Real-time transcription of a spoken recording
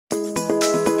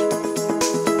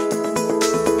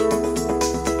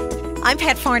I'm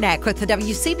Pat Farnack with the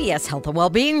WCBS Health and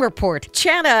Wellbeing Report.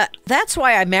 Chana, that's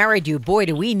why I married you. Boy,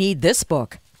 do we need this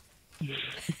book.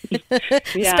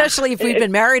 Especially if we've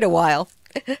been married a while.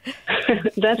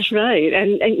 That's right.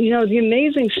 And, the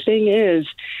amazing thing is,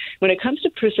 when it comes to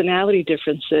personality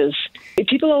differences,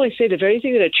 people always say the very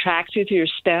thing that attracts you to your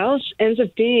spouse ends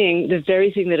up being the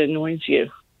very thing that annoys you.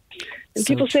 And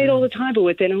people say it all the time, but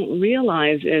what they don't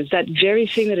realize is that very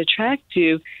thing that attracts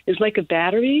you is like a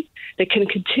battery that can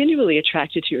continually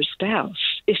attract you to your spouse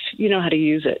if you know how to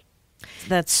use it.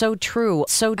 That's so true.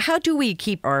 So how do we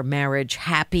keep our marriage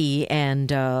happy and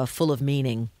full of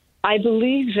meaning? I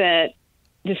believe that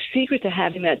the secret to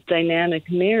having that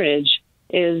dynamic marriage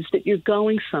is that you're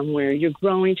going somewhere, you're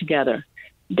growing together.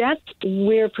 That's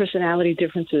where personality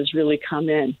differences really come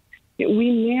in.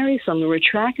 We marry someone, we're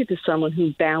attracted to someone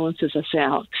who balances us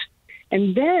out.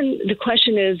 And then the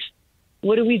question is,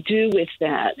 what do we do with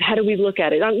that? How do we look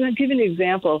at it? I'm going to give you an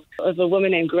example of a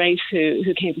woman named Grace who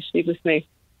came to speak with me.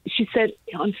 She said,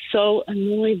 I'm so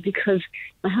annoyed because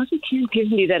my husband can't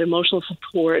give me that emotional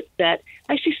support that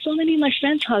I see so many of my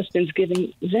friends' husbands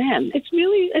giving them. It's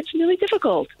really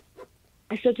difficult.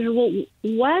 I said to her, well,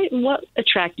 what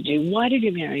attracted you? Why did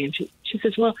you marry him? She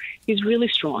says, well, he's really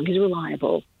strong. He's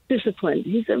reliable, disciplined.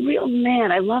 He's a real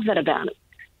man. I love that about him.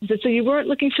 I said, so you weren't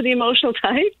looking for the emotional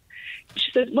type?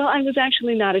 She said, well, I was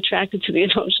actually not attracted to the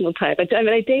emotional type. I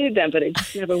dated them, but it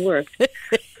just never worked.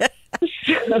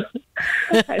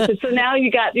 I said, so now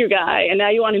you got your guy, and now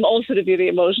you want him also to be the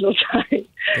emotional type.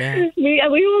 Yeah. We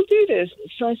all do this.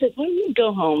 So I said, why don't you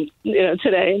go home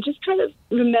today and just try to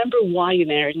remember why you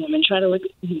married him and try to look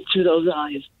through those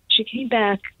eyes. She came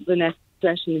back the next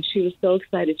session, and she was so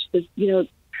excited. She said,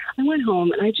 I went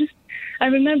home, and I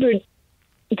remembered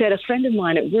that a friend of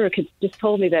mine at work had just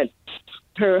told me that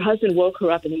her husband woke her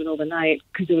up in the middle of the night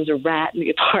because there was a rat in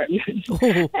the apartment.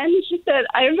 Oh. And she said,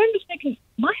 I remember thinking,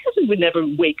 my husband would never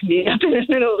wake me up in the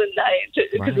middle of the night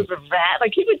because of a rat.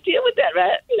 Like, he would deal with that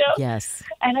rat, Yes.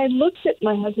 And I looked at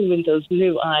my husband with those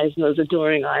new eyes and those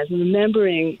adoring eyes, and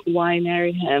remembering why I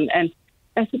married him. And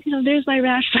I said, there's my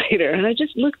rat fighter. And I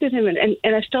just looked at him, and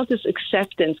I felt this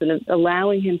acceptance and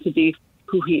allowing him to be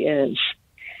who he is.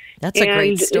 That's a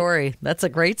great story. That's a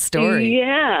great story.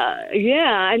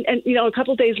 Yeah. And a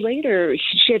couple of days later,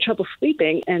 she had trouble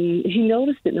sleeping, and he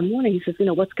noticed it in the morning. He says,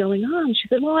 what's going on? She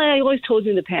said, well, I always told you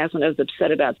in the past when I was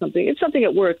upset about something. It's something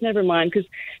at work. Never mind, because,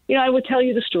 I would tell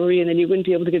you the story, and then you wouldn't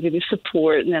be able to give me the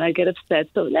support, and then I'd get upset.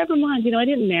 So never mind. I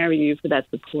didn't marry you for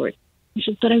that support. He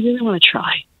said, but I really want to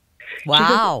try.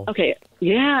 Wow. Says, okay.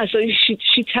 Yeah. So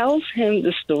she tells him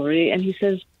the story, and he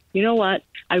says, you know what?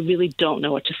 I really don't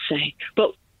know what to say,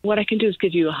 but what I can do is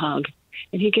give you a hug.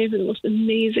 And he gave her the most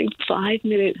amazing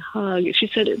 5-minute hug. She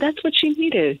said that's what she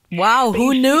needed. Wow,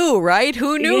 who knew, right?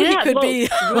 Who knew he could be?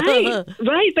 Right.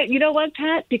 But you know what,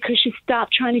 Pat? Because she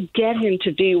stopped trying to get him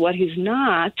to be what he's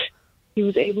not, he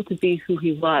was able to be who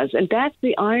he was. And that's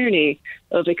the irony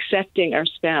of accepting our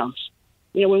spouse.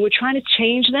 When we're trying to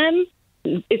change them,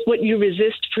 it's what you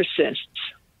resist persists.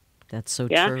 That's so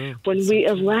true. When we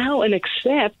allow and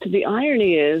accept, the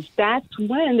irony is that's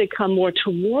when they come more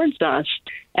towards us,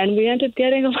 and we end up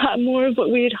getting a lot more of what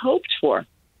we had hoped for.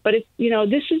 But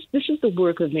this is the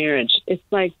work of marriage. It's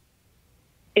like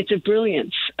it's a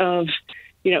brilliance of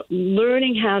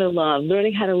learning how to love,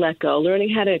 learning how to let go, learning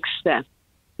how to accept,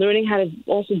 learning how to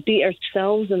also be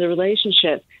ourselves in the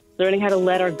relationship, learning how to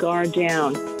let our guard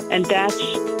down, and that's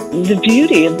the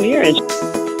beauty of marriage.